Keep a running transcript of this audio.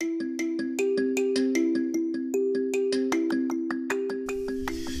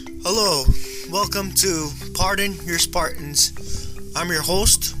Hello, welcome to Pardon Your Spartans. I'm your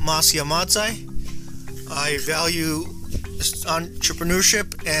host, Masya Madzai. I value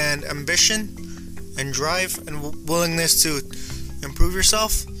entrepreneurship and ambition and drive and willingness to improve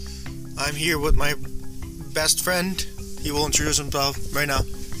yourself. I'm here with my best friend. He will introduce himself right now.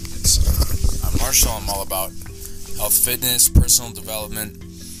 I'm Marshall. I'm all about health, fitness, personal development.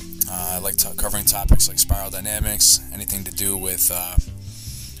 I like covering topics like spiral dynamics, anything to do with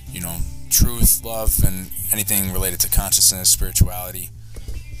truth, love, and anything related to consciousness, spirituality,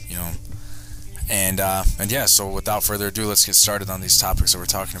 so without further ado, let's get started on these topics that we're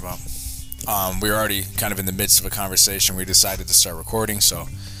talking about. We're already kind of in the midst of a conversation. We decided to start recording, so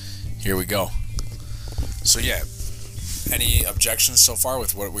here we go. So yeah, any objections so far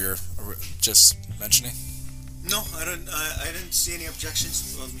with what we were just mentioning? No, I didn't see any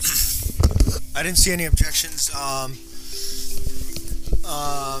objections. I didn't see any objections.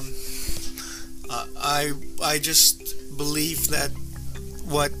 I just believe that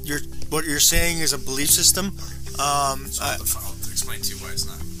what you're saying is a belief system. I'll explain to you why it's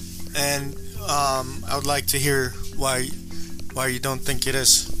not. And I would like to hear why you don't think it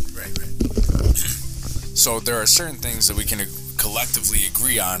is. Right. So there are certain things that we can collectively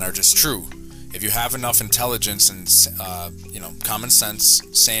agree on are just true. If you have enough intelligence and common sense,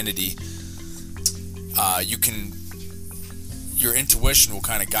 sanity, your intuition will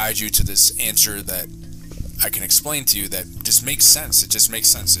kind of guide you to this answer that I can explain to you that just makes sense. It just makes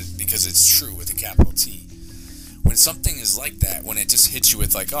sense because it's true with a capital T. When something is like that, when it just hits you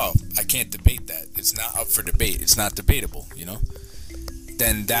with like, oh, I can't debate that. It's not up for debate. It's not debatable,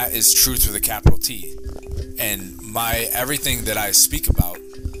 then that is truth with a capital T. And everything that I speak about,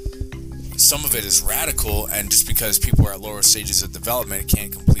 some of it is radical, and just because people are at lower stages of development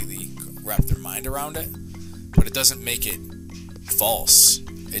can't completely wrap their mind around it, but it doesn't make it false,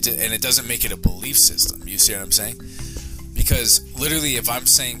 and it doesn't make it a belief system. You see what I'm saying? Because literally, if I'm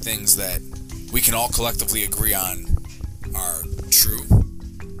saying things that we can all collectively agree on are true,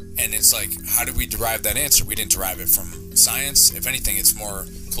 and it's like, how did we derive that answer? We didn't derive it from science. If anything, it's more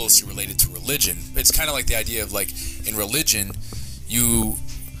closely related to religion. It's kind of like the idea of, like, in religion, you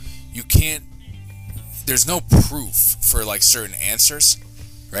can't, there's no proof for like certain answers,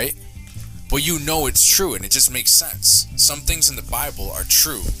 right? But it's true, and it just makes sense. Some things in the Bible are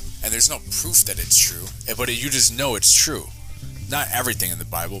true, and there's no proof that it's true, but you just know it's true. Not everything in the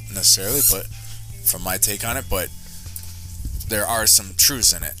Bible necessarily, but from my take on it, but there are some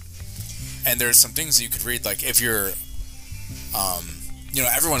truths in it. And there's some things that you could read, like if you're,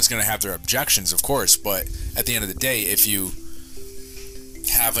 everyone's going to have their objections, of course, but at the end of the day, if you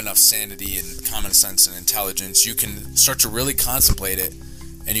have enough sanity and common sense and intelligence, you can start to really contemplate it,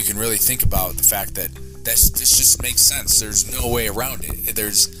 and you can really think about the fact that this just makes sense. There's no way around it.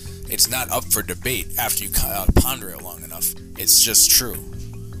 It's not up for debate after you ponder it long enough. It's just true,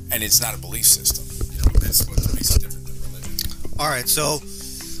 and it's not a belief system. That's what makes it different than religion. All right, so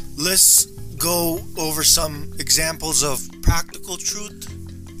let's go over some examples of practical truth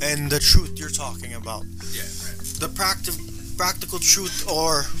and the truth you're talking about. Yeah, right. The practical truth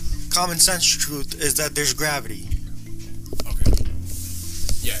or common sense truth is that there's gravity. Okay.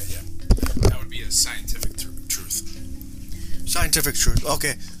 Yeah. That would be a scientific truth. Scientific truth.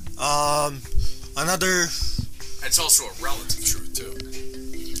 Okay. Another. It's also a relative truth too.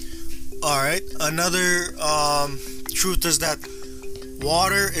 All right. Another truth is that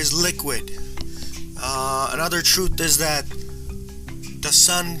water is liquid. Another truth is that the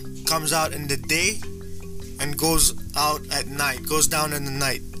sun comes out in the day and goes out at night, goes down in the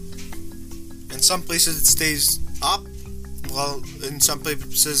night. In some places it stays up, while in some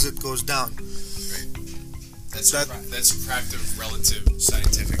places it goes down. Right. That's a practical, relative,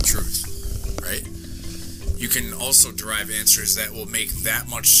 scientific truth, right? You can also derive answers that will make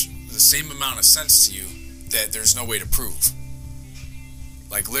the same amount of sense to you that there's no way to prove.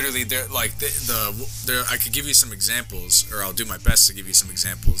 Like literally, I could give you some examples, or I'll do my best to give you some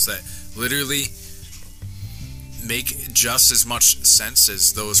examples that literally make just as much sense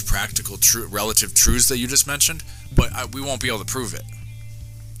as those practical, relative truths that you just mentioned, but we won't be able to prove it.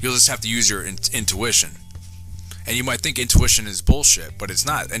 You'll just have to use your intuition. And you might think intuition is bullshit, but it's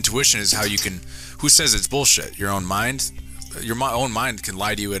not. Intuition is how you can. Who says it's bullshit? Your own mind. Your own mind can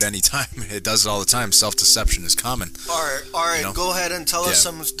lie to you at any time. It does it all the time. Self-deception is common. All right. Go ahead and tell us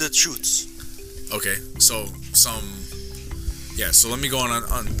some of the truths. Okay, so let me go on.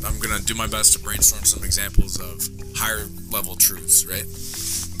 I'm gonna do my best to brainstorm some examples of higher level truths. Right.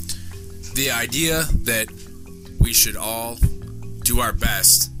 The idea that we should all do our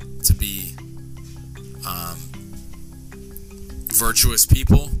best to be virtuous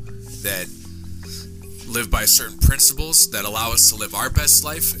people that live by certain principles that allow us to live our best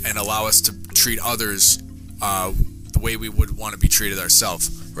life and allow us to treat others the way we would want to be treated ourselves,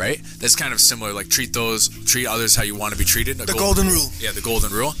 right? That's kind of similar, like treat others how you want to be treated. The golden rule. Yeah, the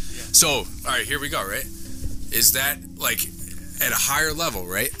golden rule. Yeah. So, all right, here we go, right? Is that like at a higher level,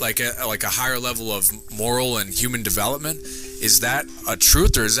 right? Like a higher level of moral and human development? Is that a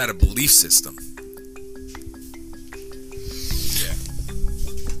truth or is that a belief system? Yeah.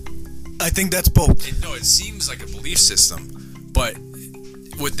 I think that's both. It seems like a belief system, but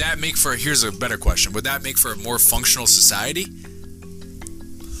would that make for, here's a better question, would that make for a more functional society?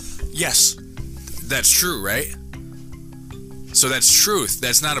 Yes. That's true, right? So that's truth.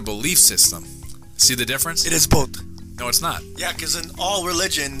 That's not a belief system. See the difference? It is both. No, it's not. Yeah, because in all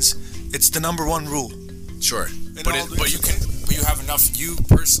religions, it's the number one rule. Sure. But you have enough, you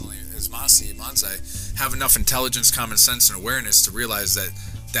personally, as Mansai, have enough intelligence, common sense, and awareness to realize that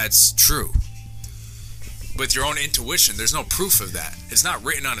that's true. With your own intuition, there's no proof of that. It's not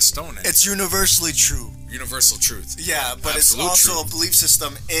written on a stone. It's universally true. Universal truth. Yeah, but Absolute it's also truth. a belief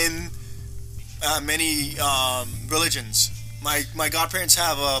system in many religions. My godparents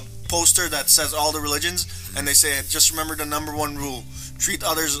have a poster that says all the religions, and they say, just remember the number one rule: treat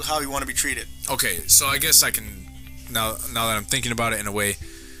others how you want to be treated. Okay, so I guess I can, now that I'm thinking about it in a way,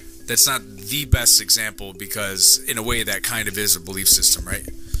 that's not the best example because in a way that kind of is a belief system, right?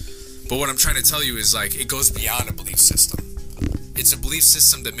 But what I'm trying to tell you is like it goes beyond a belief system. It's a belief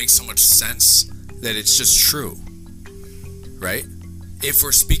system that makes so much sense that it's just true, right? If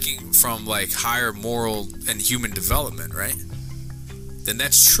we're speaking from like higher moral and human development, right? Then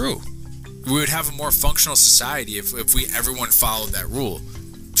that's true. We would have a more functional society if everyone followed that rule.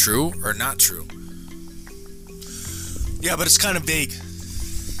 True or not true? Yeah, but it's kind of vague.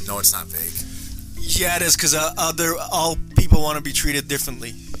 No, it's not vague. Yeah, it is, because all people want to be treated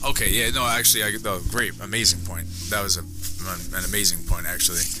differently. Okay, yeah, no, actually, great, amazing point. That was an amazing point,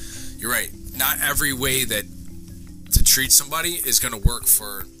 actually. You're right. Not every way that to treat somebody is going to work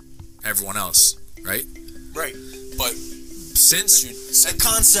for everyone else, right? Right. But since the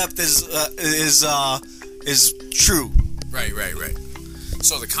concept is true. Right.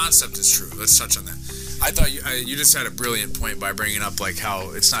 So the concept is true. Let's touch on that. I thought you just had a brilliant point by bringing up like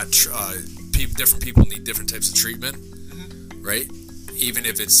how it's not different people need different types of treatment, right? Even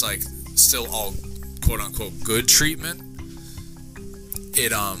if it's like still all quote unquote good treatment,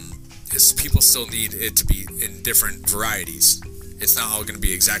 people still need it to be in different varieties. It's not all going to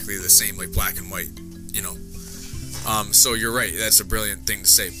be exactly the same, like black and white, you know. So you're right. That's a brilliant thing to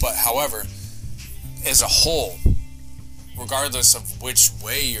say. But however, as a whole, regardless of which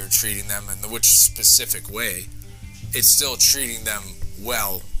way you're treating them and which specific way, it's still treating them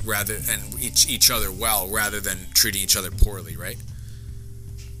well and each other well rather than treating each other poorly, right?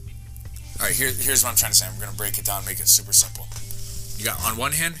 All right, here's what I'm trying to say. I'm going to break it down and make it super simple. You got, on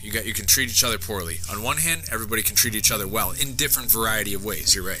one hand, you can treat each other poorly. On one hand, everybody can treat each other well in different variety of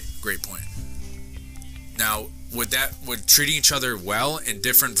ways. You're right. Great point. Now, would treating each other well in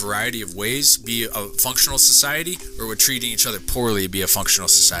different variety of ways be a functional society, or would treating each other poorly be a functional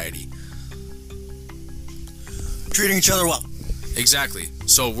society? Treating each other well. Exactly.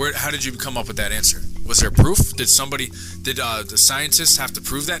 So how did you come up with that answer? Was there proof? Did the scientists have to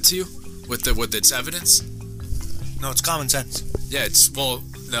prove that to you with its evidence? No, it's common sense. Yeah, it's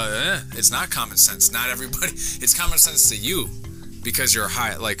not common sense. Not everybody. It's common sense to you because you're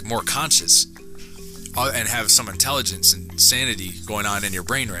more conscious and have some intelligence and sanity going on in your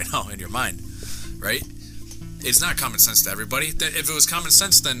brain right now, in your mind, right? It's not common sense to everybody. If it was common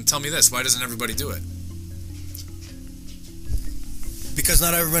sense, then tell me this: why doesn't everybody do it? Because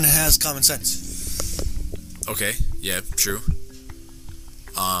not everyone has common sense. Okay, yeah, true.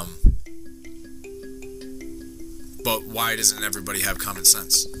 But why doesn't everybody have common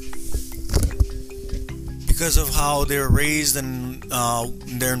sense? Because of how they were raised and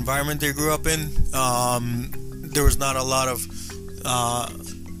their environment they grew up in. There was not a lot of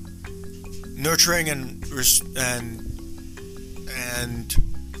nurturing and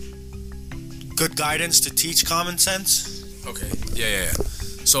good guidance to teach common sense. Okay. Yeah.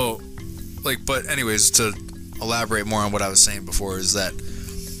 So, but anyways, to elaborate more on what I was saying before is that,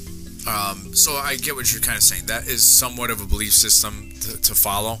 so I get what you're kind of saying. That is somewhat of a belief system to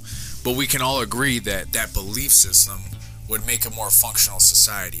follow, but we can all agree that that belief system would make a more functional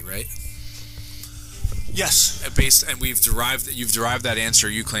society, right? Yes. And you've derived that answer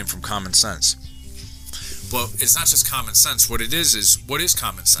you claim from common sense. But it's not just common sense. What it is what is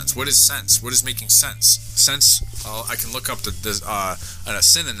common sense? What is sense? What is making sense? Sense. I can look up a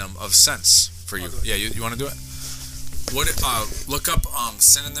synonym of sense for you. Yeah, you want to do it? What? Look up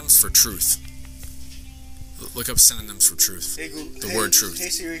synonyms for truth. Look up synonyms for truth. Hey Google, the word truth. Hey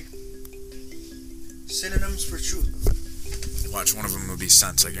Siri. Synonyms for truth. Watch, one of them will be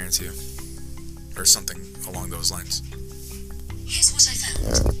sense, I guarantee you. Or something along those lines. Here's what I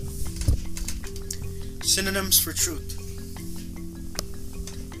found. Synonyms for truth.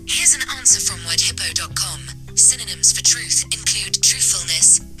 Here's an answer from wordhippo.com. Synonyms for truth include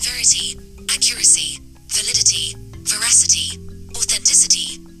truthfulness, verity, accuracy, validity, veracity,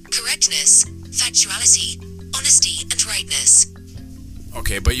 authenticity, correctness, factuality, honesty, and rightness.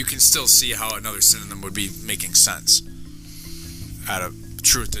 Okay, but you can still see how another synonym would be making sense. Out of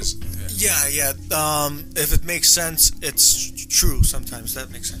truth is... Yeah. If it makes sense, it's true sometimes. That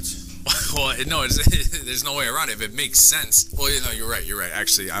makes sense. Well, no, there's no way around it. If it makes sense... Well, you're right.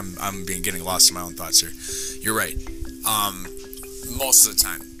 Actually, I'm getting lost in my own thoughts here. You're right. Most of the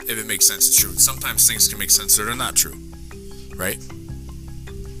time, if it makes sense, it's true. Sometimes things can make sense that are not true. Right?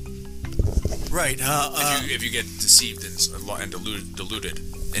 Right. If you get deceived and deluded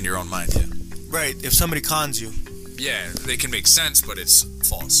in your own mind, yeah. Right. If somebody cons you. Yeah, they can make sense, but it's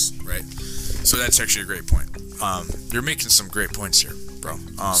false, right? So that's actually a great point. You're making some great points here, bro.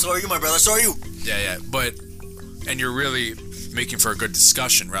 So are you, my brother. So are you. Yeah. And you're really making for a good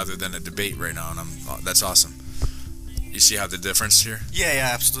discussion rather than a debate right now, and that's awesome. You see how the difference here? Yeah,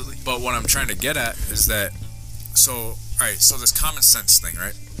 absolutely. But what I'm trying to get at is that, so this common sense thing,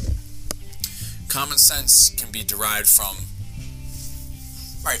 right? Common sense can be derived from,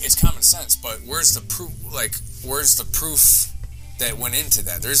 right, it's common sense, but where's the proof, where's the proof that went into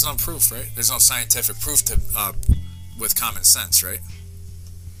that? There's no proof, right? There's no scientific proof to with common sense, right?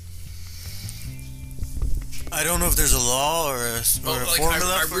 I don't know if there's a law or a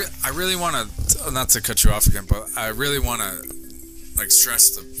formula. I really want to, not to cut you off again, but I really want to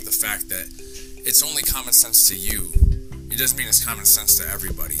stress the fact that it's only common sense to you. It doesn't mean it's common sense to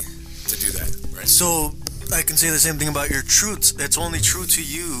everybody to do that, right? So I can say the same thing about your truths. It's only true to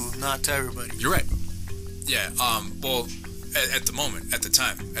you, not to everybody. You're right. Yeah. Well, at the moment, at the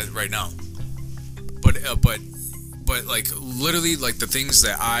time, right now. But literally, the things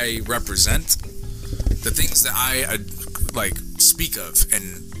that I represent, the things that I speak of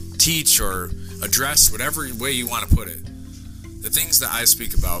and teach or address, whatever way you want to put it, the things that I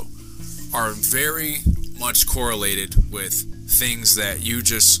speak about are very much correlated with things that you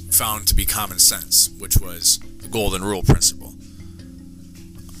just found to be common sense, which was the golden rule principle.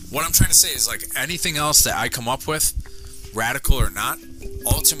 What I'm trying to say is anything else that I come up with, radical or not,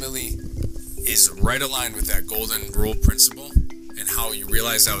 ultimately is right aligned with that golden rule principle and how you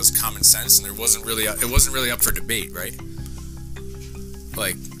realize that was common sense, and it wasn't really up for debate, right?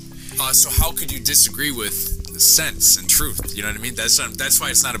 So how could you disagree with sense and truth? You know what I mean? That's why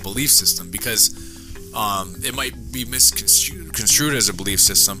it's not a belief system, because it might be misconstrued as a belief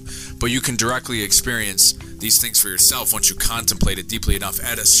system, but you can directly experience these things for yourself once you contemplate it deeply enough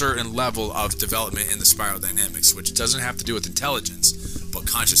at a certain level of development in the spiral dynamics, which doesn't have to do with intelligence, but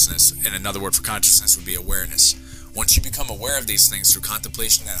consciousness. And another word for consciousness would be awareness. Once you become aware of these things through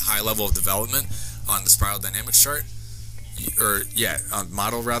contemplation at a high level of development on the spiral dynamics chart,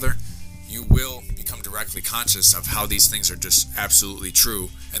 model rather, you will become directly conscious of how these things are just absolutely true,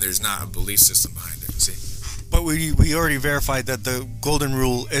 and there's not a belief system behind it. See? But we already verified that the golden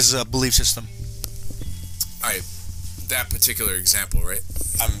rule is a belief system. All right, that particular example, right?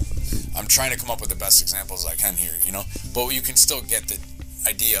 I'm trying to come up with the best examples I can here, but you can still get the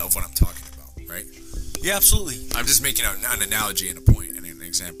idea of what I'm talking about, right? Yeah, absolutely. I'm just making an analogy and a point and an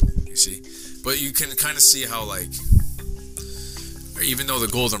example, you see? But you can kind of see how, even though the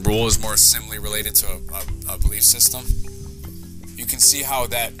golden rule is more similarly related to a belief system, you can see how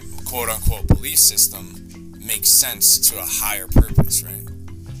that quote-unquote belief system makes sense to a higher purpose, right?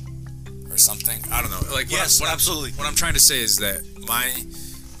 Or something. I don't know. Absolutely. What I'm trying to say is that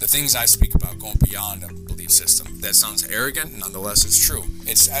the things I speak about going beyond a belief system. That sounds arrogant, nonetheless it's true.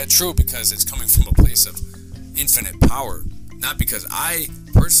 It's true because it's coming from a place of infinite power, not because I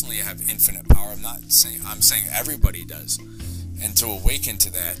personally have infinite power. I'm saying everybody does. And to awaken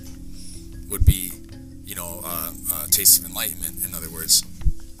to that would be, a taste of enlightenment, in other words.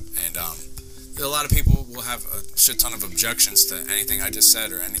 And a lot of people will have a shit ton of objections to anything I just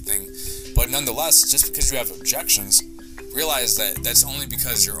said or anything. But nonetheless, just because you have objections, realize that that's only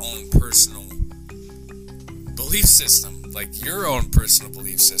because your own personal belief system, your own personal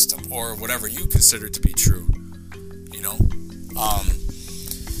belief system, or whatever you consider to be true,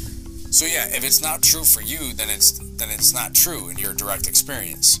 So yeah, if it's not true for you, then it's not true in your direct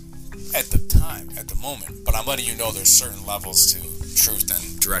experience at the moment. But I'm letting you know there's certain levels to truth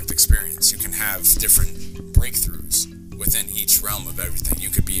and direct experience. You can have different breakthroughs within each realm of everything.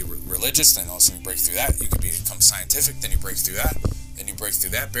 You could be religious, then all of a sudden you break through that. You could become scientific, then you break through that. Then you break through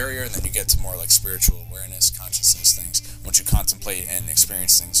that barrier, and then you get to more like spiritual awareness, consciousness things. Once you contemplate and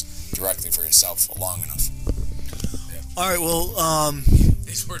experience things directly for yourself long enough. Yeah. All right. Well,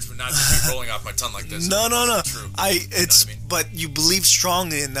 these words would not just be rolling off my tongue like this. No. True. But you believe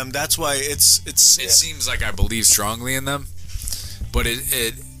strongly in them. That's why it's. It seems like I believe strongly in them, but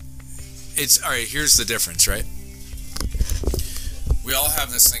it's all right. Here's the difference, right? We all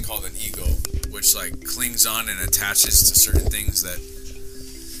have this thing called an ego, which like clings on and attaches to certain things that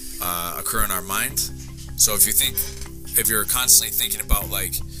occur in our mind. So if you're constantly thinking about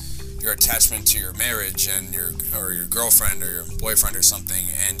like your attachment to your marriage and your girlfriend or your boyfriend or something,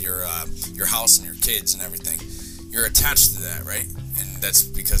 and your house and your kids and everything, you're attached to that, right? And that's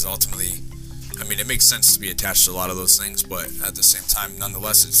because ultimately, I mean, it makes sense to be attached to a lot of those things, but at the same time,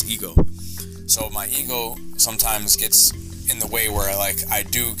 nonetheless, it's ego. So my ego sometimes gets in the way where I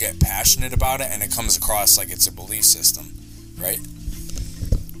do get passionate about it, and it comes across like it's a belief system, right?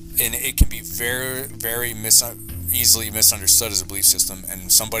 And it can be very, very easily misunderstood as a belief system,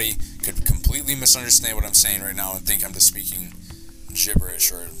 and somebody could completely misunderstand what I'm saying right now and think I'm just speaking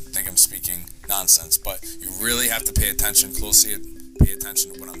gibberish or think I'm speaking nonsense. But you really have to pay attention closely, pay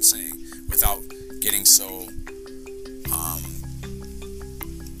attention to what I'm saying without getting so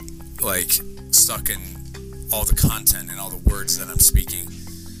stuck in all the content and all the words that I'm speaking,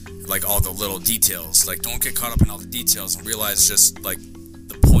 like all the little details. Like, don't get caught up in all the details and realize just like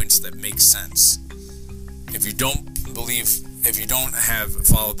the points that make sense. If you don't have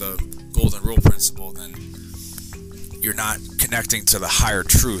followed the golden rule principle, then you're not connecting to the higher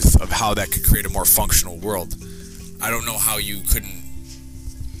truth of how that could create a more functional world. I don't know how you couldn't,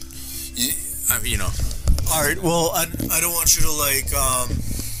 All right. Well, I don't want you to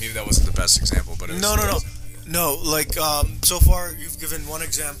maybe that wasn't the best example, but it was No. So far you've given one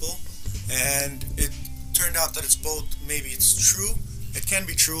example, and it turned out that it's both. Maybe it's true. It can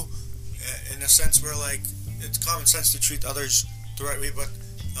be true, in a sense where it's common sense to treat others the right way, but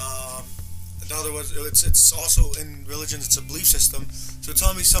in other words, it's also in religion. It's a belief system. So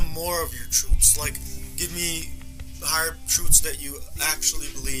tell me some more of your truths. Like, give me higher truths that you actually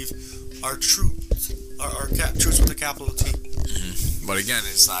believe are true, are truths with a capital T. Mm-hmm. But again,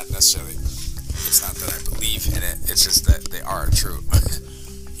 it's not that I believe in it. It's just that they are true.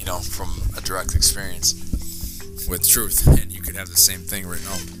 From a direct experience with truth, and you could have the same thing written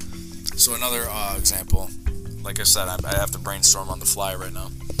out. So another example, like I said, I have to brainstorm on the fly right now.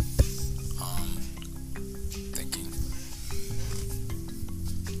 Thinking.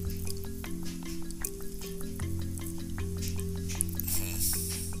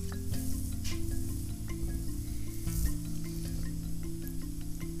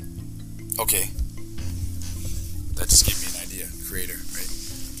 Okay. That just gave me an idea. Creator, right?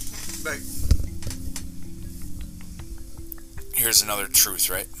 Right. Here's another truth,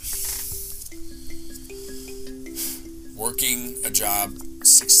 right? Working a job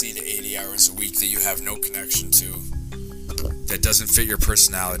 60 to 80 hours a week that you have no connection to, that doesn't fit your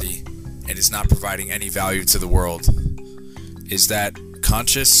personality, and is not providing any value to the world. Is that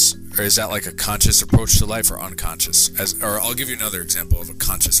conscious, or is that like a conscious approach to life, or unconscious? Or I'll give you another example of a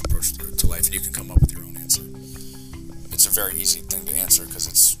conscious approach to life, and you can come up with your own answer. It's a very easy thing to answer because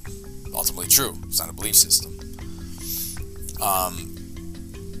it's ultimately true. It's not a belief system.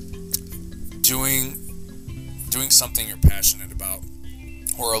 Doing something you're passionate about,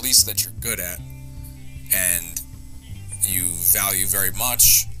 or at least that you're good at, and you value very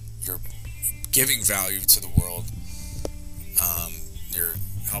much, you're giving value to the world, you're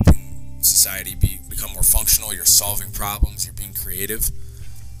helping society become more functional, you're solving problems, you're being creative,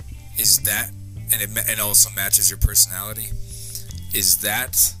 is that, and it also matches your personality, is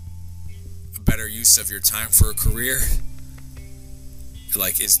that a better use of your time for a career?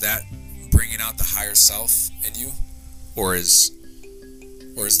 Like, is that bringing out the higher self in you, or is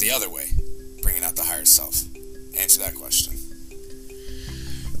the other way bringing out the higher self? Answer that question.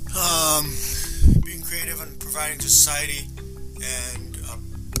 Being creative and providing to society, and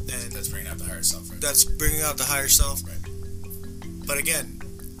that's bringing out the higher self, right? That's bringing out the higher self, right? But again,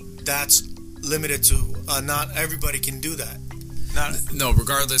 that's limited to not everybody can do that. No,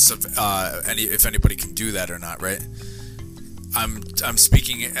 regardless of if anybody can do that or not, right? I'm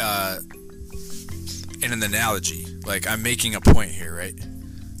speaking in an analogy. Like, I'm making a point here, right?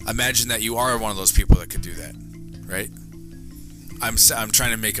 Imagine that you are one of those people that could do that, right? I'm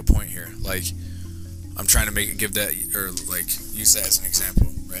trying to make a point here. Like, I'm trying to give that, or like use that as an example,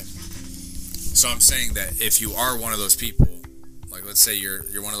 right? So I'm saying that if you are one of those people, like let's say you're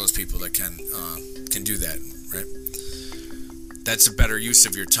one of those people that can do that, right? that's a better use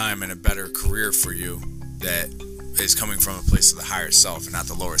of your time and a better career for you that is coming from a place of the higher self and not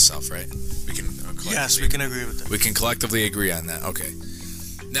the lower self, right? We can Yes, we can agree with that. We can collectively agree on that. Okay.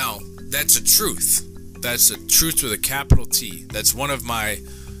 Now, that's a truth. That's a truth with a capital T. That's one of my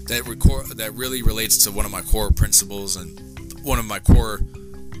that really relates to one of my core principles and one of my core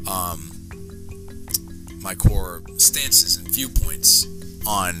stances and viewpoints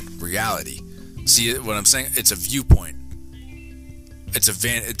on reality. See what I'm saying? It's a viewpoint. It's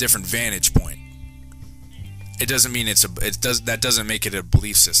a different vantage point. It doesn't mean that doesn't make it a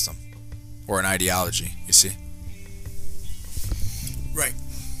belief system or an ideology, you see? Right.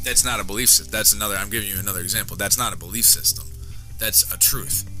 That's not a belief system. That's another, I'm giving you another example. That's not a belief system. That's a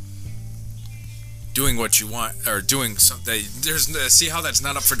truth. Doing what you want, or doing something, see how that's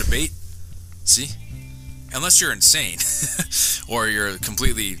not up for debate? See? Unless you're insane, or you're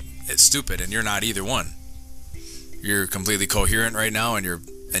completely stupid, and you're not either one. You're completely coherent right now, and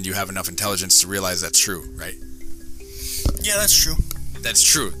you have enough intelligence to realize that's true, right? Yeah, that's true. That's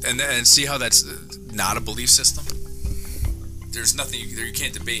true. And see how that's not a belief system? There's nothing you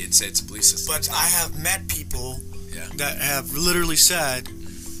can't debate and say it's a belief system. But I have met people that have literally said,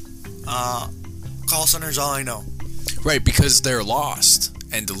 call center's all I know. Right, because they're lost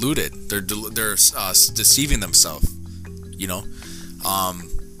and deluded. They're deceiving themselves, you know?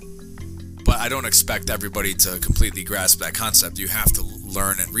 But I don't expect everybody to completely grasp that concept. You have to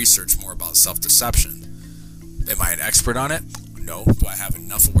learn and research more about self-deception. Am I an expert on it? No. Do I have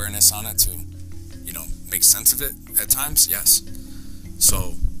enough awareness on it to, make sense of it at times? Yes.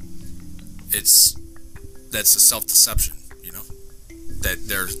 So that's a self-deception, that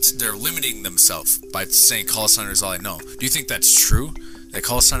they're limiting themselves by saying call center is all I know. Do you think that's true? That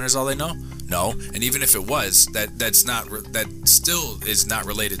call center is all they know? No. And even if it was, that still is not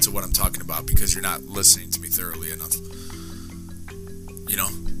related to what I'm talking about, because you're not listening to me thoroughly enough.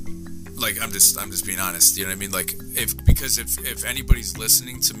 Like I'm just being honest. You know what I mean? Like if anybody's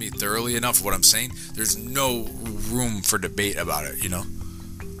listening to me thoroughly enough of what I'm saying, there's no room for debate about it. You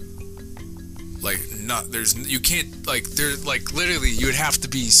can't, literally you would have to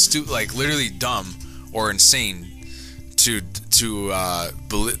be literally dumb or insane to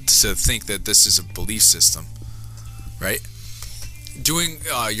think that this is a belief system, right? Doing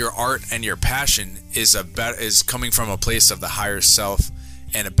your art and your passion is coming from a place of the higher self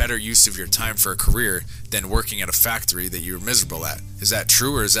and a better use of your time for a career than working at a factory that you're miserable at. Is that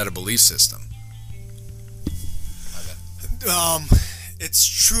true, or is that a belief system? It's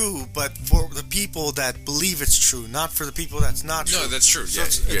true, but for the people that believe it's true, not for the people that's not true. No, that's true. So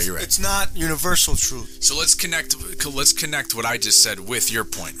you're right. It's not universal truth. So let's connect what I just said with your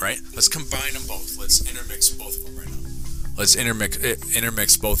point, right? Let's combine them both. Let's intermix both of them right now. Let's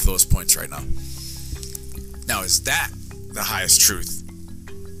intermix both of those points right now. Now, is that the highest truth?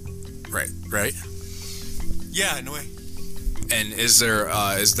 Right? Yeah, in a way. And is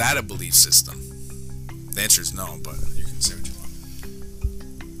that a belief system? The answer is no, but you can say what you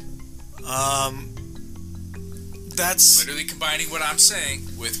want. That's literally combining what I'm saying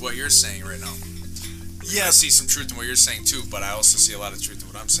with what you're saying right now. Yeah. I see some truth in what you're saying too, but I also see a lot of truth in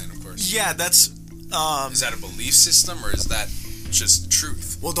what I'm saying, of course. Yeah, that's is that a belief system, or is that just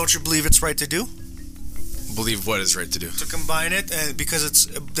truth? Well, don't you believe it's right to do? Believe what is right to do? To combine it, and because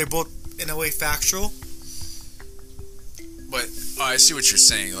they're both in a way factual. But I see what you're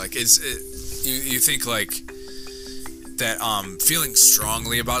saying. Like you think like that feeling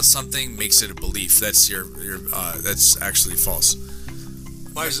strongly about something makes it a belief. That's that's actually false.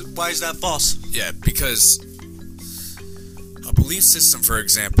 Why is that false? Yeah, because a belief system, for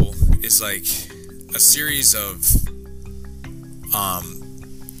example, is like a series of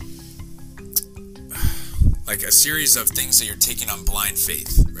things that you're taking on blind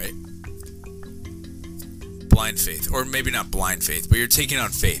faith, right? Blind faith, or maybe not blind faith, but you're taking on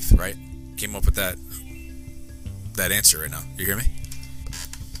faith, right? Came up with that answer right now. You hear me?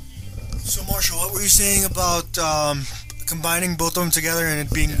 So, Marshall, what were you saying about combining both of them together and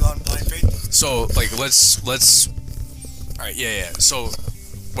it being on blind faith? So, let's. All right, yeah. So,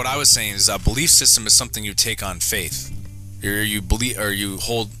 what I was saying is a belief system is something you take on faith, or you believe, or you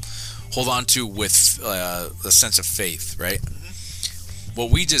hold on to with a sense of faith, right? Mm-hmm. What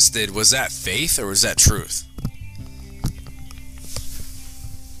we just did, was that faith or was that truth?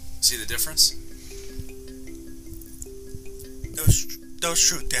 See the difference? That was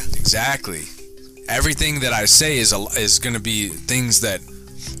truth, yeah. Exactly. Everything that I say is going to be things that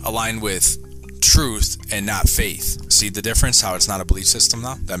align with truth and not faith. See the difference? How it's not a belief system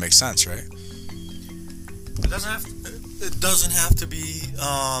now? That makes sense, right? It doesn't have to be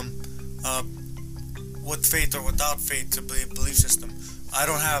with faith or without faith to be a belief system. I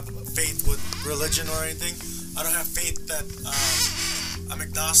don't have faith with religion or anything. I don't have faith that I'm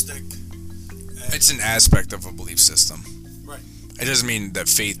agnostic. It's an aspect of a belief system. Right. It doesn't mean that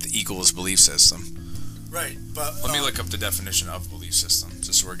faith equals belief system. Right, but Let me look up the definition of belief system,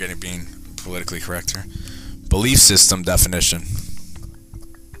 just so we're being politically correct here. Belief system definition.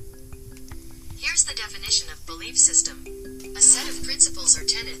 Here's the definition of belief system. A set of principles or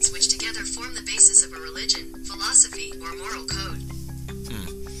tenets which together form the basis of a religion, philosophy, or moral code.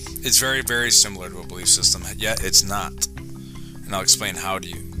 It's very, very similar to a belief system, yet it's not. And I'll explain how to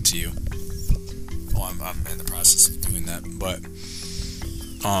you. Well, I'm in the process of doing that, but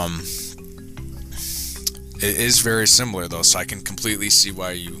it is very similar though, so I can completely see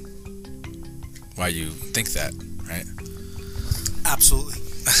why you think that, right? absolutely.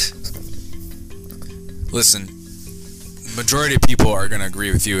 Listen, majority of people are gonna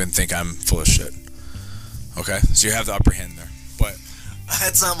agree with you and think I'm full of shit. Okay, so you have the upper hand there, but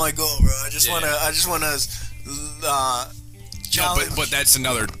That's not my goal, bro. I just Yeah. wanna no, but that's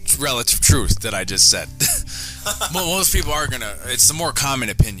another relative truth that I just said. Most people are gonna. It's the more common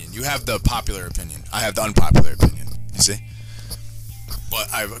opinion. You have the popular opinion. I have the unpopular opinion. You see, but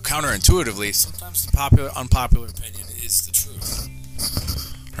counterintuitively, sometimes the unpopular opinion is the truth.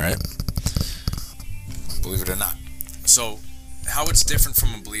 Right? Believe it or not. So, how it's different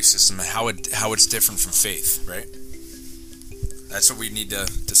from a belief system, and how it's different from faith, right? That's what we need to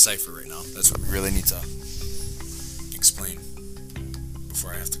decipher right now. That's what we really need to explain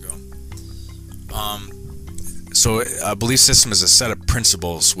before I have to go. So a belief system is a set of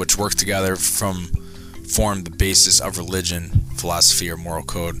principles which work together form the basis of religion, philosophy, or moral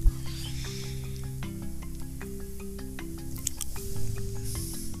code.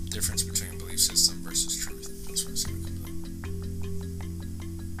 Difference between belief system versus truth. That's what it's going to come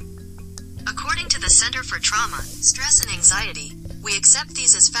According to the Center for Trauma, Stress and Anxiety, we accept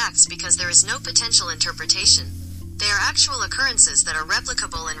these as facts because there is no potential interpretation. They are actual occurrences that are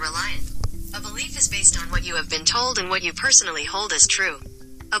replicable and reliant. A belief is based on what you have been told and what you personally hold as true.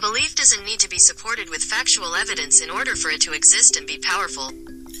 A belief doesn't need to be supported with factual evidence in order for it to exist and be powerful.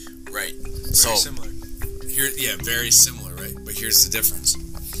 Right. Very similar. Very similar, right? But here's the difference.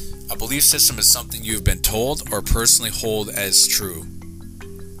 A belief system is something you've been told or personally hold as true.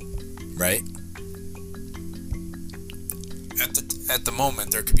 Right? At the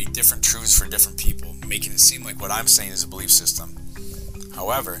moment, there could be different truths for different people, making it seem like what I'm saying is a belief system.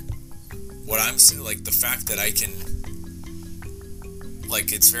 However, what I'm saying, like the fact that I can,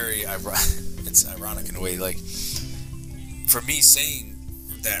 like, it's ironic in a way, like, for me saying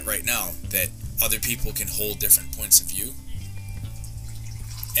that right now, that other people can hold different points of view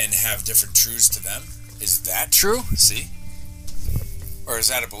and have different truths to them, is that true? See? Or is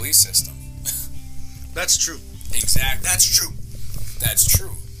that a belief system? That's true. Exactly. That's true. That's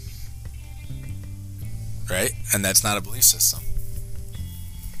true. Right? And that's not a belief system.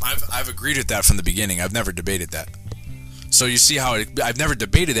 I've agreed with that from the beginning. I've never debated that. So you see how I've never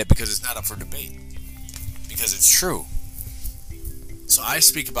debated it because it's not up for debate. Because it's true. So I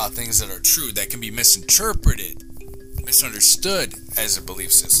speak about things that are true that can be misinterpreted, misunderstood as a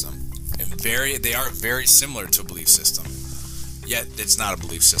belief system. And they are very similar to a belief system. Yet it's not a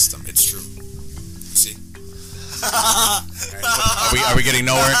belief system. It's true. You see? Right. Are we getting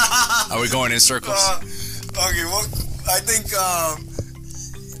nowhere? Are we going in circles? Okay, well, I think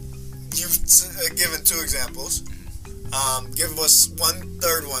you've given two examples. Give us one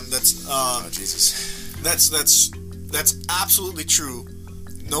third one that's oh Jesus, that's absolutely true.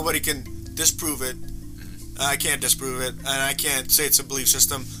 Nobody can disprove it. I can't disprove it, and I can't say it's a belief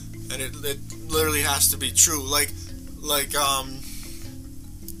system. And it literally has to be true, like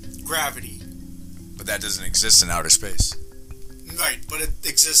gravity. but that doesn't exist in outer space. Right, but it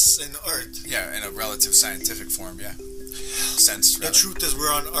exists in Earth. Yeah, in a relative scientific form. Yeah, sense. The truth is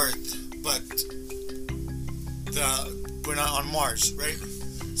we're on Earth, but we're not on Mars, right?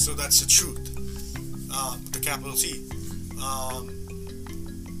 So that's the truth. With the capital T.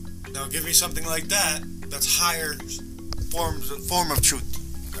 Now give me something like that. That's higher form of truth.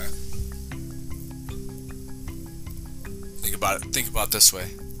 Okay. Think about it this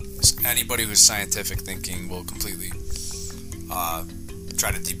way. Anybody who's scientific thinking will completely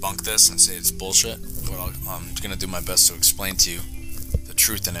try to debunk this and say it's bullshit. Well, I'm going to do my best to explain to you the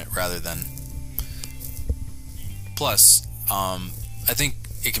truth in it rather than... Plus, I think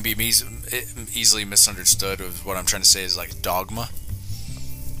it can be easily misunderstood of what I'm trying to say is like dogma.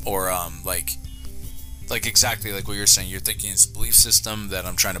 Or like exactly like what you're saying. You're thinking it's a belief system that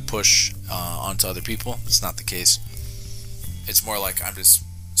I'm trying to push onto other people. It's not the case. It's more like I'm just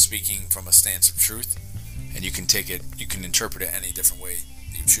speaking from a stance of truth. and you can interpret it any different way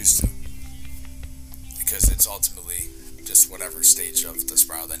that you choose to, because it's ultimately just whatever stage of the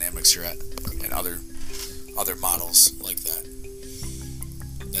spiral dynamics you're at, and other models like that.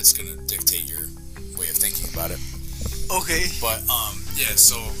 That's gonna dictate your way of thinking about it. Okay. But yeah.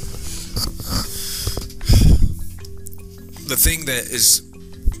 So the thing that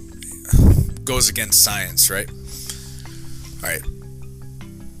goes against science, right? All right.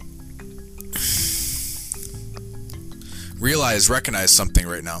 Recognize something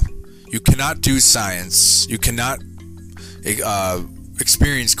right now. You cannot do science. You cannot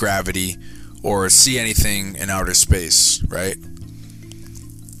experience gravity or see anything in outer space, right?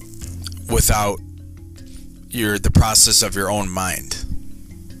 Without the process of your own mind.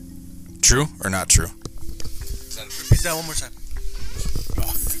 True or not true? Repeat that one more time.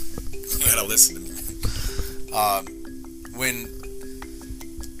 You gotta listen to me.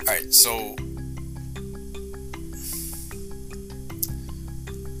 Alright, so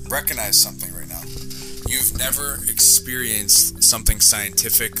recognize something right now. You've never experienced something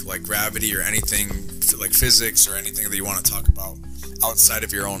scientific like gravity or anything like physics or anything that you want to talk about outside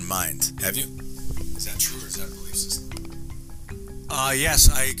of your own mind, have you? Is that true, or is that a belief system? Yes,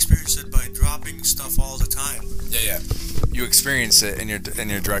 I experience it by dropping stuff all the time. Yeah. You experience it in your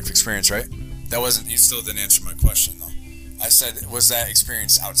direct experience, right? You still didn't answer my question though. I said, was that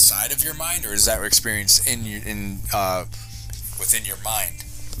experience outside of your mind, or is that experience within your mind?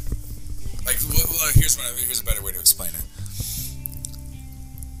 Like, here's a better way to explain it.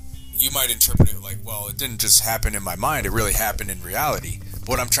 You might interpret it like, well, it didn't just happen in my mind; it really happened in reality.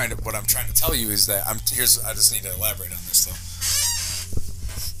 What I'm trying to tell you is that I just need to elaborate on this though.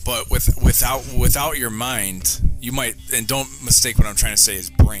 But without your mind, you might, and don't mistake what I'm trying to say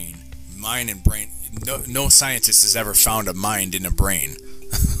as brain. Mind and brain. No scientist has ever found a mind in a brain.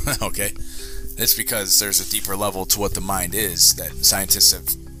 Okay, it's because there's a deeper level to what the mind is that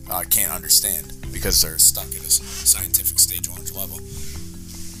scientists can't understand because they're stuck at a scientific stage 1 level.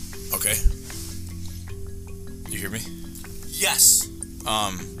 Okay, you hear me? Yes.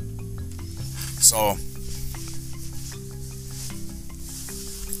 So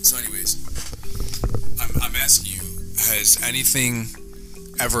anyways, I'm asking you, has anything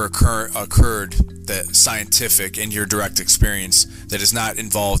ever occurred that scientific in your direct experience that is not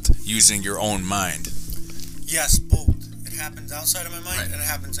involved using your own mind? Yes, both. It happens outside of my mind, right, and it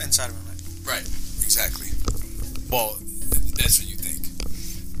happens inside of my mind. Right, exactly. Well, that's what you think.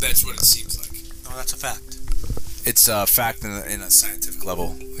 That's what it seems like. No, that's a fact. It's a fact in a scientific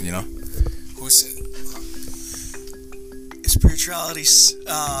level, you know? Who said... Spirituality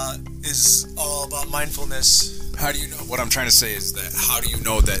is all about mindfulness. How do you know? What I'm trying to say is that how do you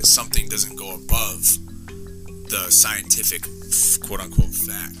know that something doesn't go above the scientific, quote-unquote,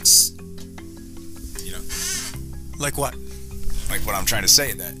 facts? You know? Like what? Like what I'm trying to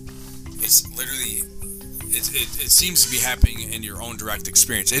say, that it's literally... It seems to be happening in your own direct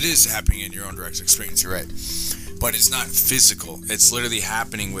experience. It is happening in your own direct experience, you're right. But it's not physical. It's literally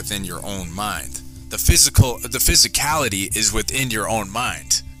happening within your own mind. The physicality is within your own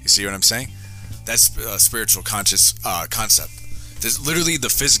mind. You see what I'm saying? That's a spiritual conscious concept. There's literally the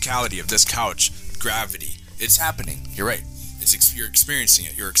physicality of this couch, gravity. It's happening. You're right. You're experiencing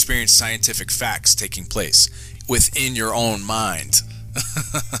it. You're experiencing scientific facts taking place within your own mind.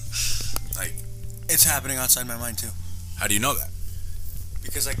 Like, it's happening outside my mind too. How do you know that?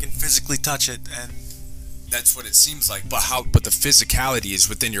 Because I can physically touch it, and that's what it seems like. But the physicality is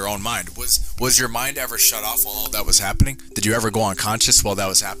within your own mind. Was your mind ever shut off while all that was happening? Did you ever go unconscious while that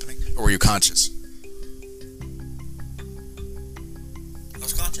was happening? Or were you conscious? I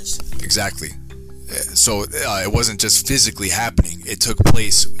was conscious. Exactly. So it wasn't just physically happening. It took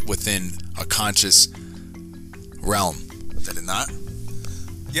place within a conscious realm. Did it not?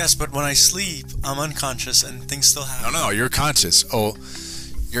 Yes, but when I sleep, I'm unconscious and things still happen. No, you're conscious. Oh,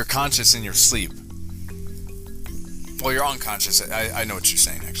 you're conscious in your sleep. Well, you're unconscious. I know what you're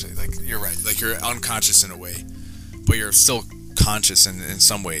saying, actually. Like, you're right. Like, you're unconscious in a way, but you're still conscious in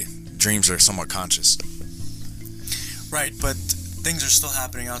some way. Dreams are somewhat conscious. Right, but things are still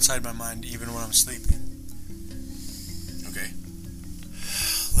happening outside my mind even when I'm sleeping. Okay.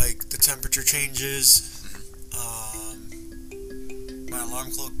 Like, the temperature changes. My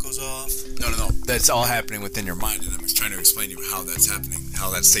alarm clock goes off. No. That's all happening within your mind, and I'm just trying to explain to you how that's happening,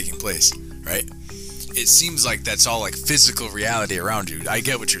 how that's taking place, right? It seems like that's all like physical reality around you. I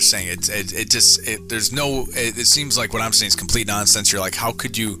get what you're saying. It seems like what I'm saying is complete nonsense. You're like, how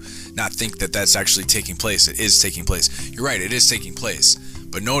could you not think that that's actually taking place? It is taking place. You're right, it is taking place.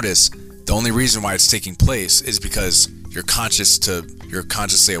 But notice, the only reason why it's taking place is because you're conscious you're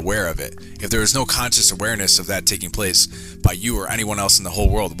consciously aware of it. If there was no conscious awareness of that taking place by you or anyone else in the whole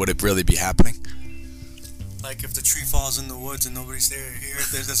world, would it really be happening? Like if the tree falls in the woods and nobody's there,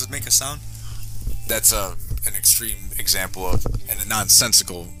 does it make a sound? That's an extreme example of and a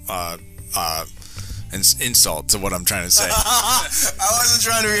nonsensical insult to what I'm trying to say. I wasn't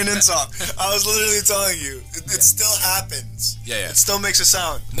trying to be an insult. I was literally telling you, it still happens. Yeah. It still makes a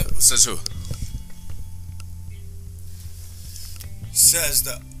sound. No, says who? Says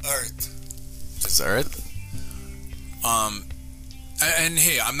the earth. Says the earth. And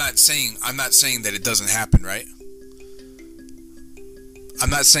hey, I'm not saying that it doesn't happen, right? I'm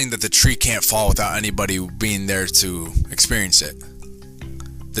not saying that the tree can't fall without anybody being there to experience it.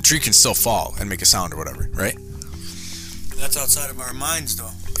 The tree can still fall and make a sound or whatever, right? That's outside of our minds, though.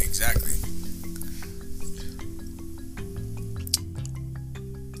 Exactly.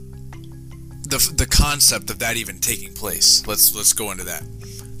 The concept of that even taking place. Let's go into that.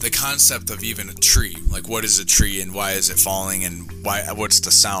 The concept of even a tree, like what is a tree and why is it falling and what's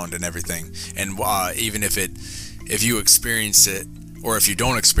the sound and everything, and even if you experience it or if you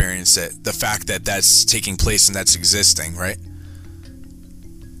don't experience it, the fact that that's taking place and that's existing, right?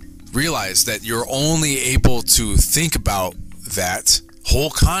 Realize that you're only able to think about that whole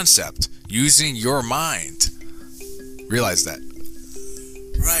concept using your mind. Realize that.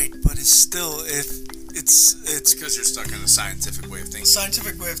 Right, but it's still it's because you're stuck in a scientific way of thinking.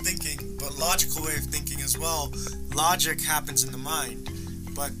 Scientific way of thinking, but logical way of thinking as well. Logic happens in the mind,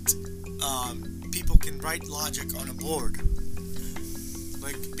 but people can write logic on a board.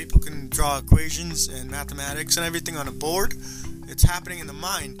 Like people can draw equations and mathematics and everything on a board. It's happening in the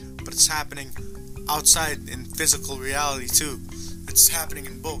mind, but it's happening outside in physical reality too. It's happening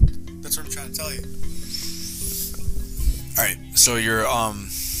in both. That's what I'm trying to tell you. All right, so you're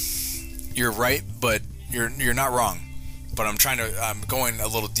right, but you're not wrong. But I'm going a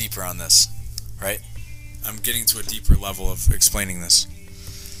little deeper on this, right? I'm getting to a deeper level of explaining this.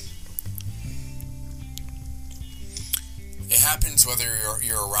 It happens whether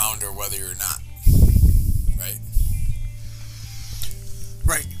you're around or whether you're not, right?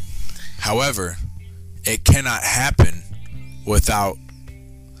 Right. However, it cannot happen without,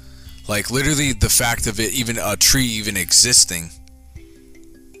 like, literally the fact of it, even a tree even existing.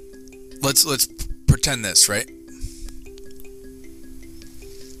 Let's pretend this, right?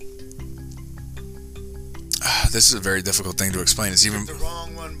 This is a very difficult thing to explain. It's even the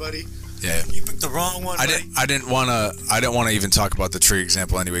wrong one, buddy. Yeah. You picked the wrong one. I didn't want to even talk about the tree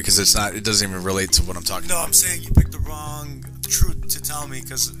example anyway, because it doesn't even relate to what I'm talking about. No, I'm saying you picked the wrong truth to tell me,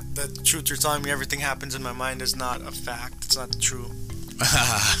 because the truth you're telling me, everything happens in my mind, is not a fact. It's not true.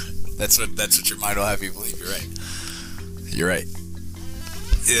 That's what your mind will have you believe. You're right.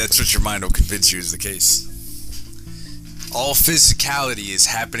 Yeah, that's what your mind will convince you is the case. All physicality is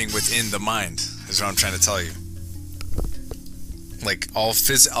happening within the mind, is what I'm trying to tell you. Like, all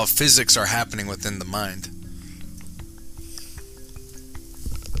physics are happening within the mind.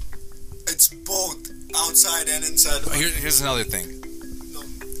 It's both outside and inside. Here's another thing. No.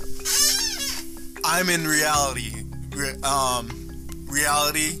 I'm in reality.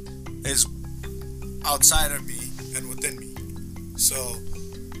 Reality is outside of me and within me. So,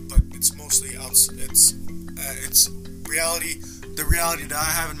 but it's mostly outside. It's reality. The reality that I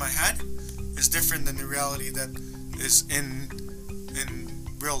have in my head is different than the reality that is in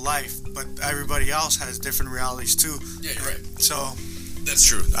real life. But everybody else has different realities too. Yeah, you're right. So that's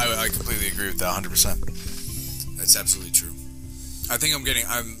true. I completely agree with that 100%. That's absolutely true. I think I'm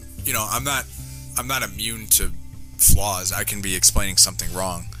not immune to flaws. I can be explaining something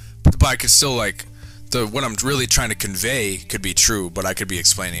wrong, but I could still, like, what I'm really trying to convey could be true, but I could be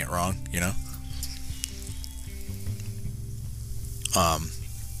explaining it wrong, you know?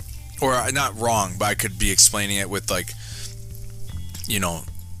 Or not wrong, but I could be explaining it with, like, you know,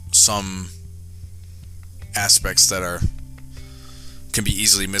 some aspects that can be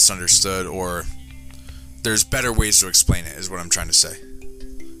easily misunderstood, or there's better ways to explain it, is what I'm trying to say.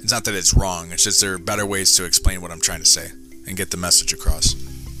 It's not that it's wrong, it's just there are better ways to explain what I'm trying to say and get the message across.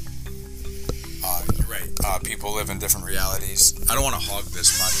 You're right. People live in different realities. I don't want to hog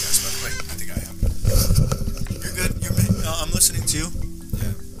this podcast, by the way. I think I have. You're good. I'm listening to you.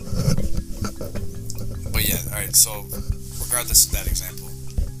 Yeah. But yeah, alright, so regardless of that example,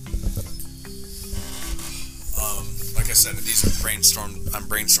 like I said, these are I'm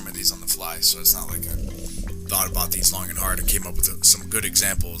brainstorming these on the fly, so it's not like I thought about these long and hard and came up with some good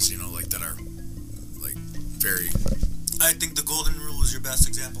examples, you know, like that are, like, very... I think the golden rule is your best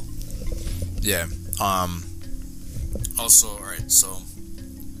example. Yeah. Also, alright, so...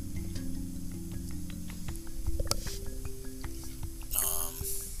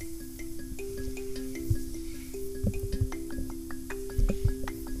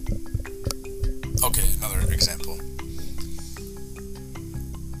 Okay, another example.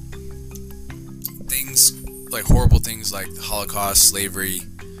 Things like horrible things like the Holocaust, slavery,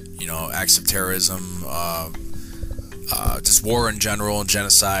 acts of terrorism, just war in general,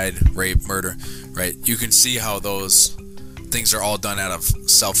 genocide, rape, murder, right? You can see how those things are all done out of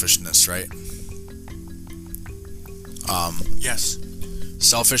selfishness, right? Yes.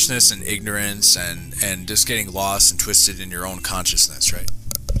 Selfishness and ignorance and just getting lost and twisted in your own consciousness, right?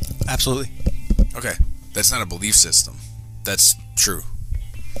 Absolutely. Okay, that's not a belief system. That's true.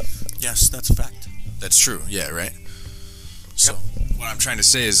 Yes, that's a fact. That's true, yeah, right? So, what I'm trying to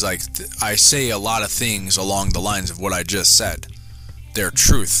say is, like, I say a lot of things along the lines of what I just said. They're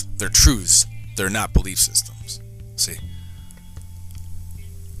truth. They're truths. They're not belief systems. See?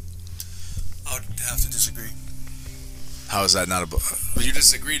 I would have to disagree. How is that not a... You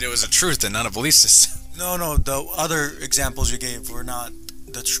just agreed it was a truth and not a belief system. No, the other examples you gave were not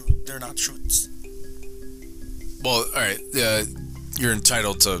the truth. They're not truths. Well, alright, you're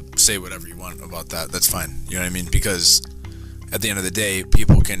entitled to say whatever you want about that. That's fine. You know what I mean? Because at the end of the day,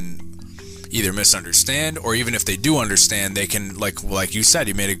 people can either misunderstand, or even if they do understand, they can, like you said,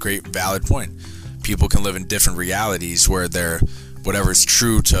 you made a great, valid point. People can live in different realities where whatever's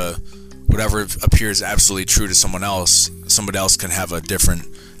true to... Whatever appears absolutely true to someone else, somebody else can have a different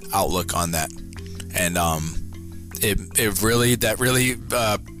outlook on that. And it really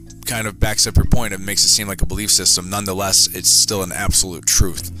kind of backs up your point. It makes it seem like a belief system. Nonetheless, it's still an absolute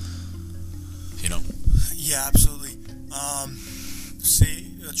truth. Yeah, absolutely.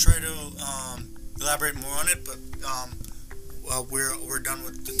 Try to elaborate more on it, but we're done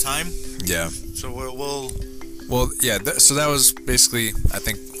with the time. Yeah. So we'll. Well, yeah. So that was basically, I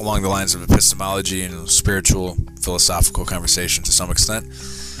think, along the lines of epistemology and spiritual, philosophical conversation to some extent.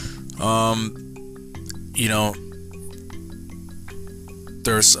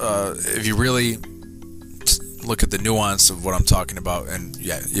 There's if you really look at the nuance of what I'm talking about, and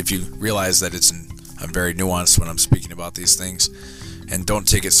if you realize that I'm very nuanced when I'm speaking about these things, and don't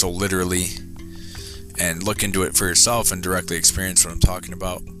take it so literally, and look into it for yourself and directly experience what I'm talking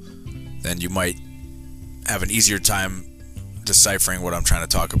about, then you might have an easier time deciphering what I'm trying to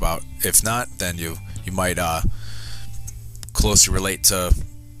talk about. If not, then you might closely relate to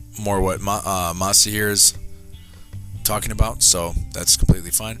more what Masi here is talking about, so that's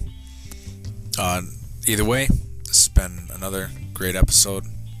completely fine. Either way, this has been another great episode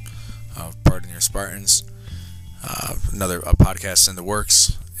of Pardon Your Spartans. Another podcast in the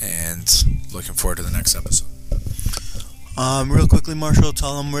works, and looking forward to the next episode. Real quickly, Marshall,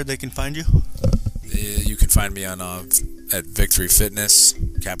 tell them where they can find you. You can find me on at Victory Fitness,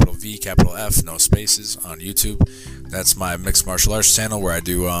 capital V, capital F, no spaces, on YouTube. That's my mixed martial arts channel where I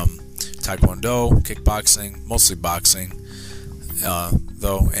do Taekwondo, kickboxing, mostly boxing,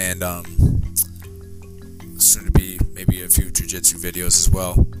 though, and soon to be maybe a few jiu-jitsu videos as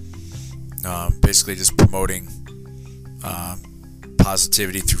well. Basically just promoting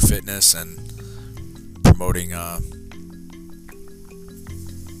positivity through fitness and promoting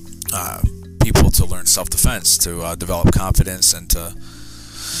people to learn self-defense, to develop confidence, and to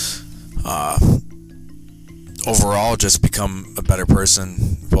overall just become a better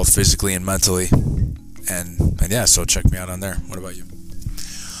person, both physically and mentally. And yeah, so check me out on there. What about you?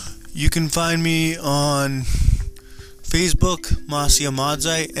 You can find me on Facebook, Masi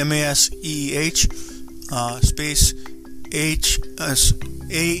Ahmadzai, MASEEH, space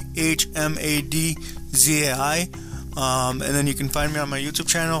AHMADZAI. And then you can find me on my YouTube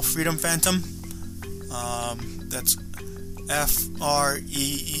channel, Freedom Phantom. That's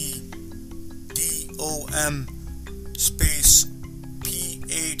FREEDOM space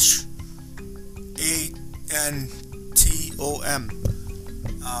PHANTOM.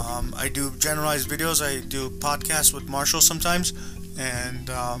 I do generalized videos. I do podcasts with Marshall sometimes, and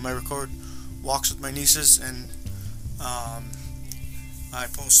I record walks with my nieces, and I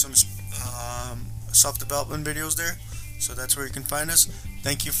post some self-development videos there. So that's where you can find us.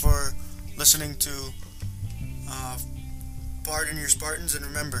 Thank you for listening to Pardon Your Spartans, and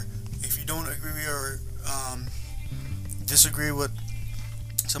remember, if you don't agree or disagree with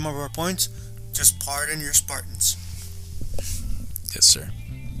some of our points, just pardon your Spartans. Yes, sir.